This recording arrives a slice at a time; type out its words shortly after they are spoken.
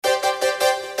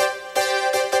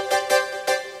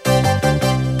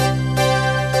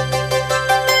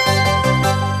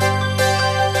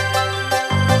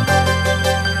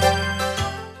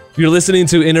You're listening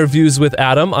to Interviews with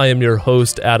Adam. I am your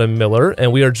host, Adam Miller,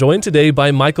 and we are joined today by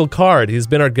Michael Card. He's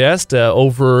been our guest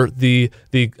over the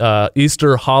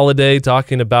Easter holiday,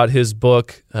 talking about his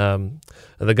book,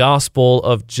 The Gospel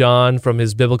of John, from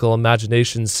his Biblical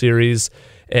Imagination series.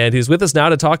 And he's with us now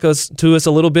to talk to us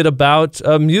a little bit about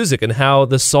music and how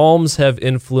the Psalms have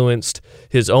influenced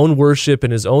his own worship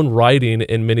and his own writing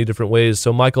in many different ways.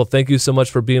 So, Michael, thank you so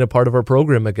much for being a part of our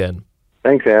program again.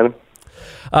 Thanks, Adam.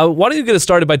 Why don't you get us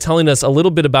started by telling us a little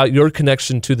bit about your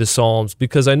connection to the Psalms?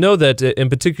 Because I know that, in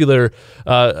particular,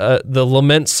 the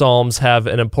lament Psalms have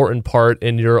an important part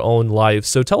in your own life.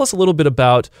 So tell us a little bit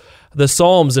about the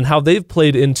Psalms and how they've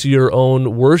played into your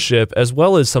own worship as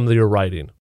well as some of your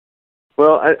writing.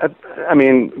 Well, I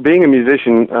mean, being a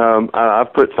musician,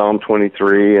 I've put Psalm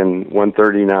 23 and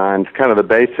 139, kind of the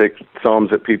basic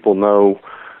Psalms that people know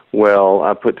well,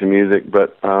 I put to music,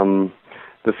 but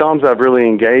the Psalms I've really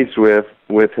engaged with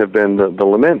have been the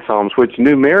lament Psalms, which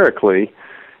numerically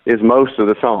is most of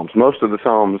the Psalms. Most of the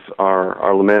Psalms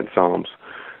are lament Psalms.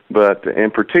 But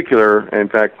in particular, in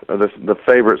fact, the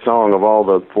favorite song of all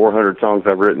the 400 songs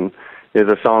I've written is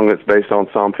a song that's based on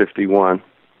Psalm 51.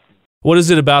 What is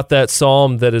it about that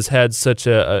psalm that has had such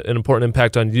an important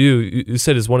impact on you? You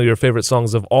said it's one of your favorite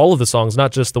songs of all of the songs,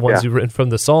 not just the ones you've written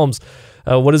from the Psalms.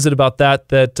 What is it about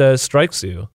that strikes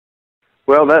you?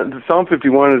 Well, Psalm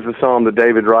 51 is the psalm that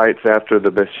David writes after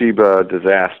the Bathsheba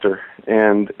disaster.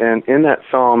 And in that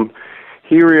psalm,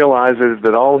 he realizes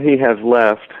that all he has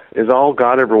left is all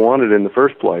God ever wanted in the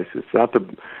first place. It's not the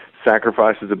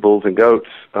sacrifices of bulls and goats,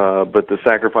 but the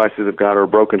sacrifices of God are a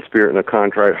broken spirit and a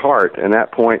contrite heart. And at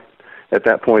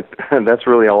that point, that's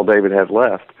really all David has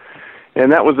left.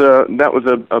 And that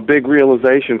was a big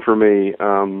realization for me.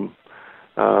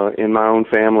 In my own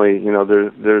family, you know,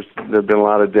 there've been a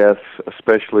lot of deaths,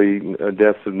 especially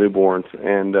deaths of newborns,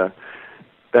 and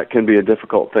that can be a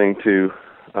difficult thing to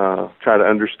try to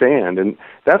understand. And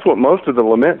that's what most of the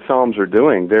lament psalms are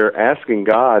doing. They're asking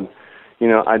God, you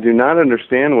know, I do not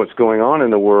understand what's going on in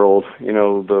the world. You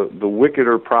know, the wicked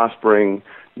are prospering,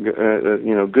 you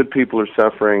know, good people are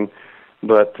suffering,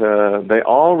 but they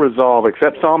all resolve,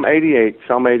 except Psalm 88.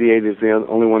 Psalm 88 is the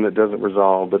only one that doesn't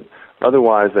resolve, but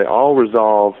otherwise, they all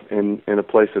resolve in a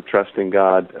place of trusting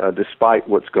God, despite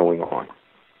what's going on.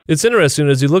 It's interesting,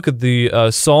 as you look at the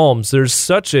Psalms, there's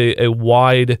such a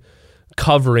wide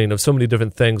covering of so many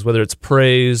different things, whether it's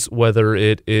praise, whether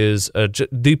it is a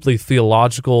deeply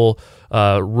theological,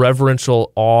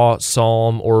 reverential awe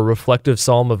psalm, or a reflective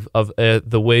psalm of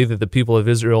the way that the people of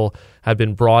Israel have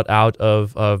been brought out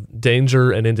of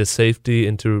danger and into safety,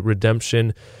 into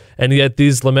redemption. And yet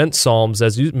these lament psalms,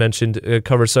 as you mentioned,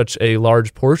 cover such a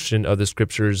large portion of the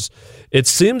scriptures. It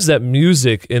seems that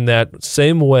music in that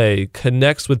same way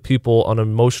connects with people on an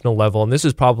emotional level, and this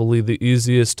is probably the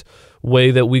easiest way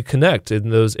that we connect in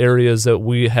those areas that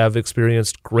we have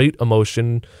experienced great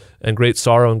emotion and great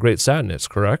sorrow and great sadness,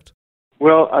 correct?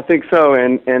 Well, I think so,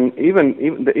 and even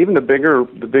the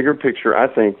bigger picture,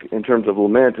 I think, in terms of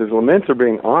lament, is laments are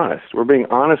being honest. We're being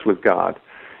honest with God.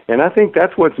 And I think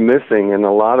that's what's missing in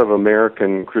a lot of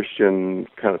American Christian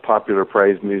kind of popular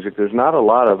praise music. There's not a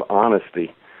lot of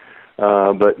honesty.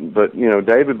 But you know,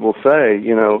 David will say,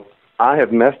 you know, I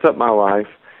have messed up my life,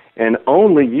 and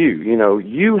only you know,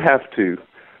 you have to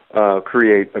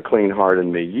create a clean heart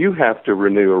in me. You have to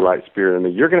renew a right spirit in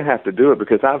me. You're going to have to do it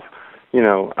because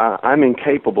I'm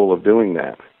incapable of doing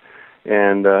that.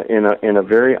 And in a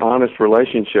very honest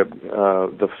relationship,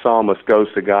 the psalmist goes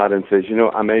to God and says, you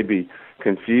know, I may be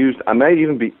confused. I may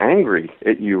even be angry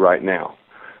at you right now,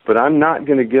 but I'm not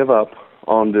going to give up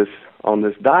on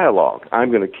this dialogue.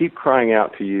 I'm going to keep crying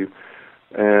out to you,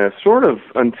 sort of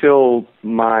until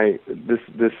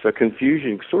this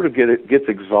confusion sort of gets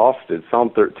exhausted.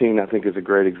 Psalm 13, I think, is a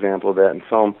great example of that, and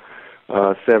Psalm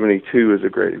 72 is a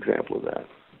great example of that.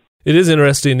 It is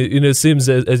interesting. You know, it seems,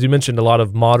 as you mentioned, a lot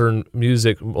of modern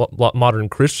music, modern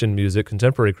Christian music,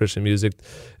 contemporary Christian music,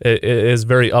 is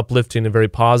very uplifting and very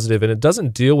positive, and it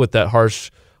doesn't deal with that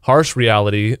harsh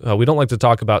reality. We don't like to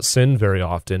talk about sin very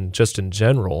often, just in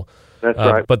general. That's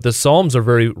right. But the Psalms are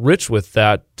very rich with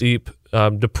that deep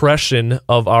depression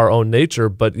of our own nature,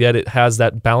 but yet it has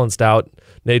that balanced out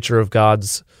nature of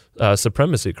God's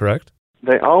supremacy, correct?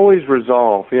 They always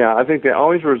resolve. Yeah, I think they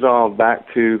always resolve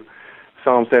back to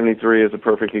Psalm 73 is a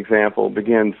perfect example. It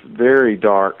begins very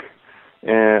dark,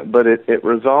 but it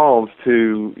resolves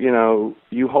to, you know,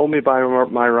 you hold me by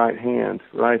my right hand,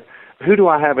 right? Who do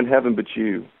I have in heaven but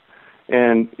you?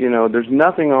 And, you know, there's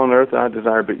nothing on earth I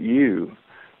desire but you,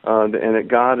 and that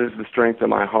God is the strength of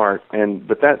my heart.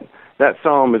 But that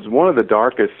psalm is one of the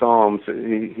darkest psalms.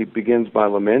 He begins by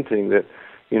lamenting that,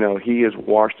 he has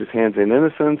washed his hands in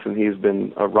innocence, and he's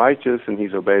been righteous, and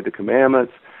he's obeyed the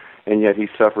commandments, and yet he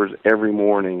suffers every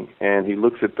morning. And he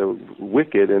looks at the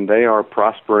wicked, and they are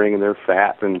prospering, and they're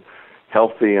fat and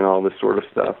healthy and all this sort of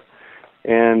stuff.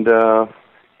 And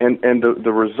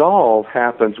the resolve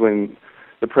happens when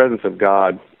the presence of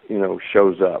God,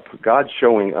 shows up. God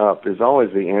showing up is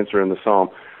always the answer in the psalm.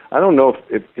 I don't know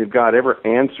if God ever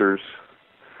answers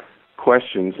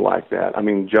questions like that. I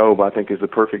mean, Job, I think, is the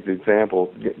perfect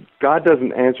example. God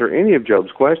doesn't answer any of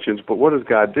Job's questions, but what does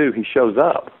God do? He shows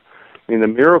up. I mean, the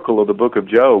miracle of the book of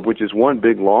Job, which is one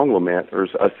big long lament, or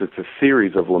it's a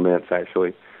series of laments,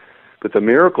 actually. But the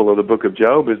miracle of the book of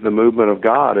Job is the movement of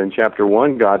God. In chapter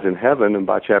 1, God's in heaven, and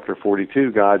by chapter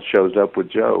 42, God shows up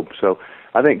with Job. So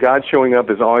I think God showing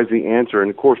up is always the answer. And,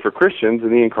 of course, for Christians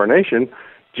in the Incarnation,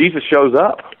 Jesus shows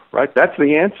up, right? That's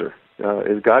the answer,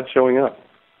 is God showing up.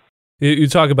 You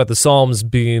talk about the Psalms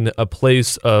being a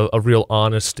place of real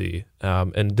honesty,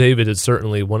 and David is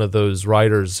certainly one of those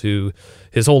writers who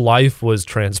his whole life was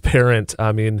transparent.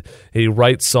 I mean, he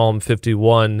writes Psalm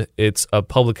 51. It's a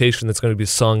publication that's going to be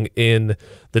sung in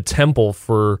the temple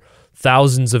for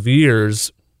thousands of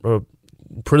years,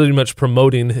 pretty much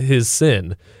promoting his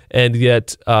sin. And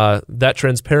yet that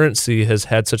transparency has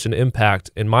had such an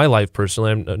impact in my life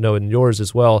personally, I know in yours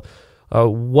as well.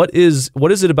 What is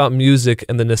it about music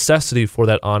and the necessity for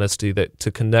that honesty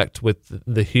to connect with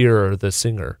the hearer, the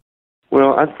singer?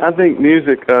 Well, I think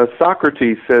music.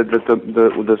 Socrates said that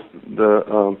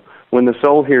the when the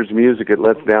soul hears music, it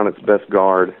lets down its best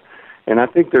guard, and I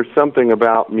think there's something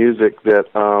about music that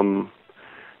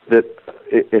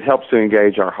it helps to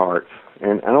engage our hearts,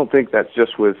 and I don't think that's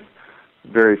just with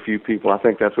very few people. I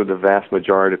think that's with the vast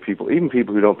majority of people, even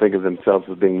people who don't think of themselves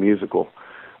as being musical.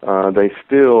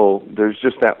 There's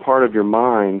just that part of your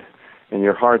mind and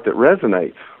your heart that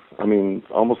resonates, I mean,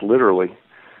 almost literally,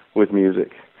 with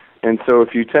music. And so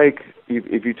if you take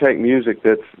music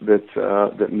that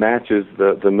matches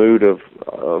the mood of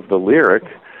the lyric,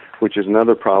 which is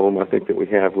another problem I think that we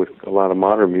have with a lot of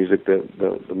modern music, that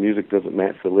the music doesn't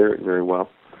match the lyric very well.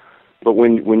 But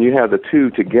when you have the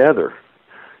two together,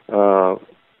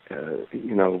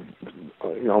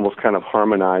 almost kind of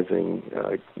harmonizing,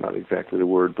 not exactly the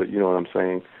word, but you know what I'm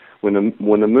saying. When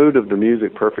the mood of the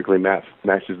music perfectly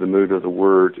matches the mood of the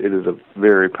words, it is a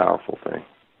very powerful thing.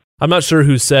 I'm not sure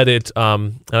who said it,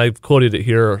 and I've quoted it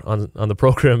here on the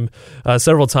program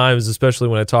several times, especially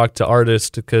when I talk to artists,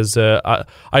 because I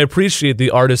appreciate the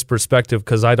artist perspective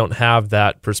because I don't have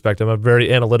that perspective. I'm a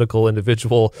very analytical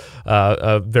individual,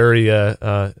 very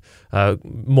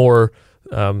more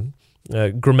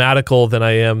grammatical than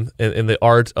I am in the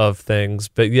art of things.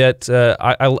 But yet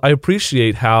I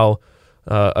appreciate how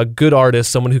a good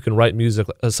artist, someone who can write music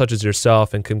such as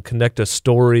yourself and can connect a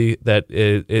story that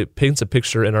it paints a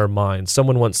picture in our mind.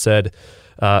 Someone once said,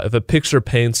 if a picture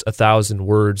paints 1,000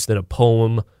 words, then a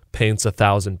poem paints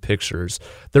 1,000 pictures.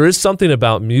 There is something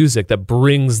about music that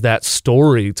brings that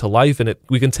story to life, and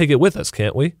we can take it with us,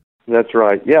 can't we? That's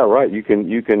right. Yeah, right. You can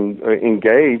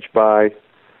engage by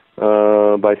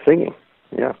singing.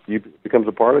 Yeah, it becomes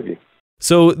a part of you.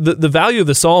 So the value of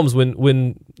the Psalms,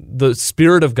 when the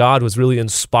Spirit of God was really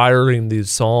inspiring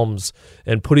these Psalms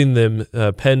and putting them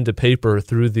pen to paper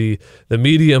through the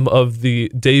medium of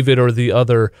the David or the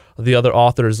other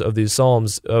authors of these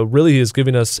Psalms, really is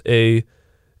giving us a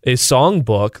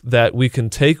songbook that we can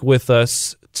take with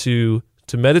us to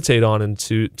meditate on and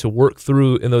to work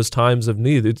through in those times of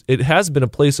need. It has been a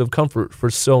place of comfort for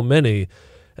so many,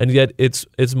 and yet it's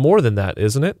more than that,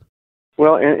 isn't it?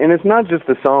 Well, and it's not just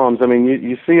the Psalms. I mean,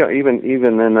 you see even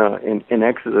in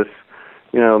Exodus,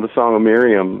 the Song of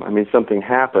Miriam. I mean, something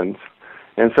happens,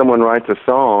 and someone writes a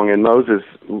song, and Moses,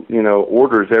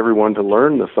 orders everyone to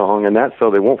learn the song, and that's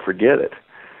so they won't forget it.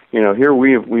 Here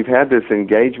we've had this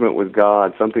engagement with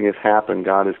God. Something has happened.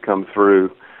 God has come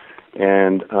through,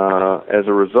 and as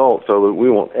a result, so that we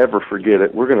won't ever forget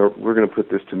it, we're gonna put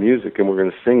this to music, and we're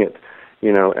gonna sing it,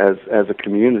 as a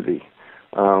community.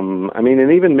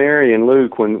 And even Mary and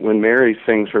Luke, when Mary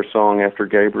sings her song after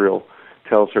Gabriel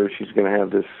tells her she's going to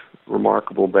have this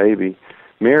remarkable baby,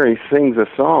 Mary sings a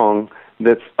song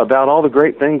that's about all the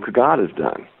great things God has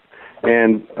done.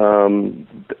 And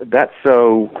that's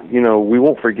so, we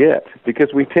won't forget,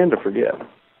 because we tend to forget.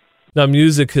 Now,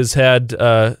 music has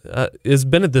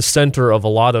been at the center of a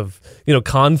lot of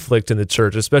conflict in the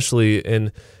church, especially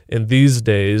in these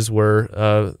days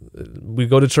where we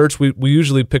go to church. We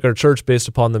usually pick our church based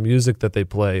upon the music that they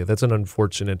play. That's an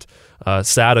unfortunate,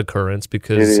 sad occurrence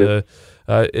because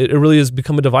it really has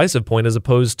become a divisive point as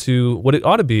opposed to what it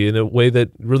ought to be in a way that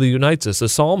really unites us. The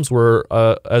Psalms were,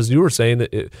 as you were saying,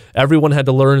 everyone had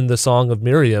to learn the Song of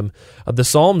Miriam. The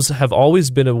Psalms have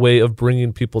always been a way of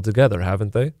bringing people together,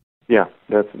 haven't they? Yeah,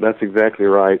 that's exactly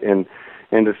right. And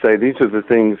to say these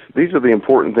are the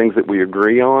important things that we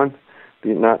agree on,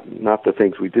 not the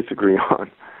things we disagree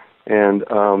on. And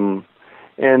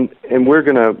we're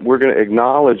gonna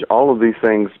acknowledge all of these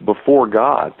things before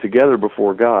God, together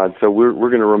before God. So we're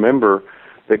gonna remember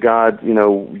that God,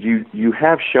 you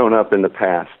have shown up in the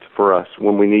past for us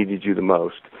when we needed you the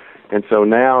most. And so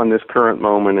now in this current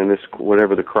moment, in this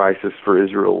whatever the crisis for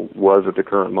Israel was at the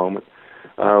current moment,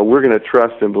 we're going to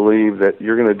trust and believe that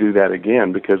you're going to do that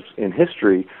again, because in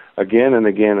history, again and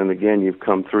again and again, you've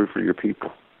come through for your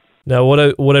people. Now,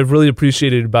 what I've really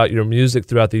appreciated about your music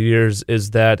throughout the years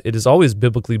is that it is always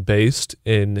biblically based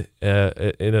in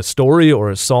a story or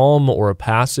a psalm or a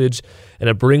passage, and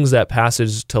it brings that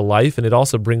passage to life, and it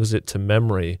also brings it to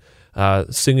memory.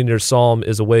 Singing your psalm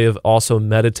is a way of also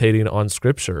meditating on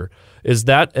Scripture. Is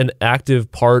that an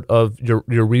active part of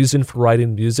your reason for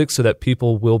writing music, so that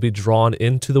people will be drawn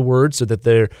into the Word, so that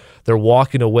they're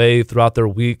walking away throughout their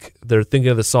week, they're thinking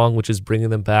of the song, which is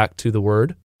bringing them back to the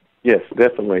Word? Yes,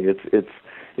 definitely.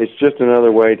 It's just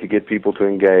another way to get people to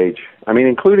engage. I mean,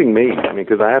 including me. I mean,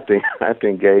 because I have to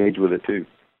engage with it too.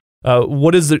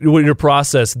 What is your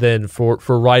process then for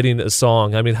writing a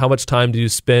song? I mean, how much time do you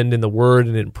spend in the Word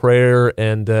and in prayer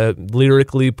and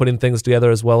lyrically putting things together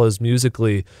as well as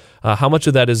musically? How much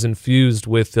of that is infused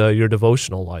with your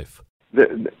devotional life?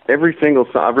 Every single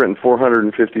song, I've written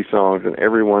 450 songs, and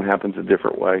every one happens a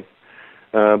different way.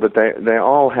 But they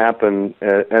all happen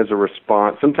as a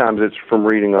response. Sometimes it's from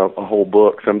reading a whole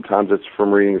book. Sometimes it's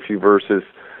from reading a few verses.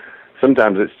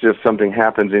 Sometimes it's just something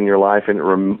happens in your life and it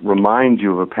reminds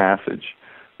you of a passage.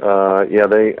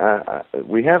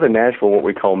 We have in Nashville what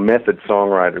we call method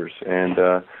songwriters, and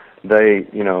they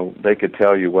could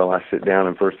tell you, well, I sit down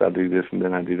and first I do this and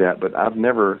then I do that. But I've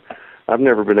never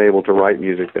been able to write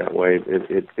music that way.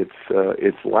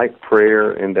 It's like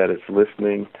prayer in that it's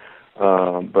listening.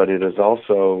 But it is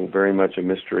also very much a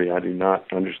mystery. I do not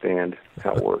understand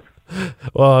how it works.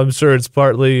 Well, I'm sure it's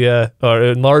partly, or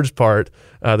in large part,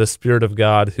 the Spirit of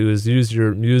God who has used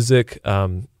your music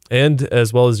and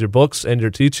as well as your books and your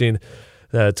teaching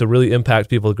to really impact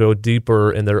people to go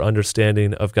deeper in their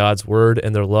understanding of God's Word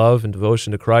and their love and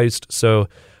devotion to Christ. So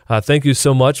thank you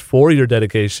so much for your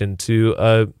dedication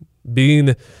to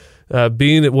being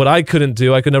what I couldn't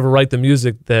do. I could never write the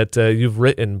music that you've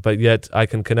written, but yet I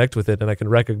can connect with it and I can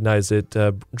recognize it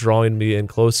drawing me in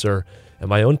closer in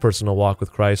my own personal walk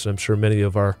with Christ. And I'm sure many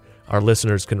of our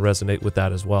listeners can resonate with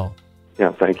that as well.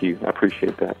 Yeah, thank you. I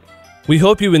appreciate that. We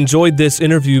hope you enjoyed this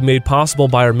interview made possible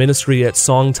by our ministry at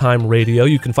Songtime Radio.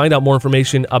 You can find out more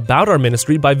information about our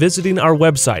ministry by visiting our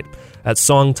website at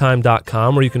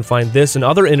songtime.com, where you can find this and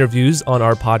other interviews on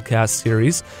our podcast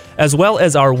series, as well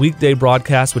as our weekday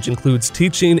broadcast, which includes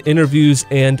teaching, interviews,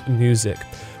 and music.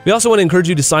 We also want to encourage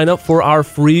you to sign up for our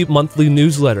free monthly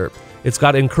newsletter. It's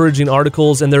got encouraging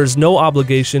articles, and there is no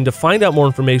obligation. To find out more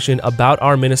information about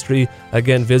our ministry,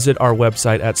 again, visit our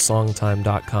website at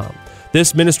songtime.com.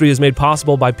 This ministry is made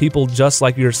possible by people just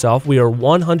like yourself. We are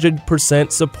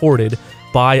 100% supported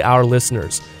by our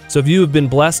listeners. So if you have been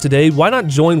blessed today, why not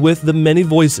join with the many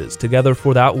voices together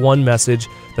for that one message,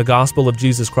 the gospel of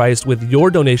Jesus Christ, with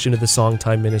your donation to the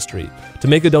Songtime Ministry. To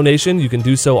make a donation, you can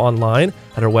do so online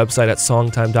at our website at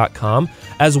songtime.com,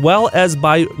 as well as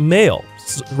by mail.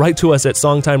 Write to us at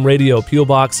Songtime Radio, P.O.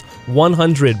 Box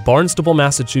 100, Barnstable,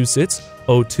 Massachusetts,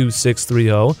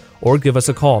 02630, or give us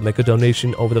a call. Make a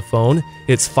donation over the phone.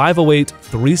 It's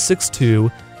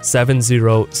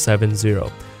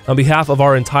 508-362-7070. On behalf of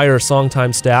our entire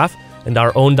Songtime staff and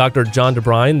our own Dr. John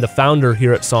DeBrine, the founder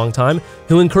here at Songtime,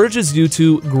 who encourages you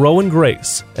to grow in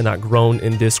grace and not groan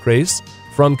in disgrace.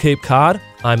 From Cape Cod,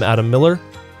 I'm Adam Miller.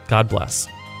 God bless.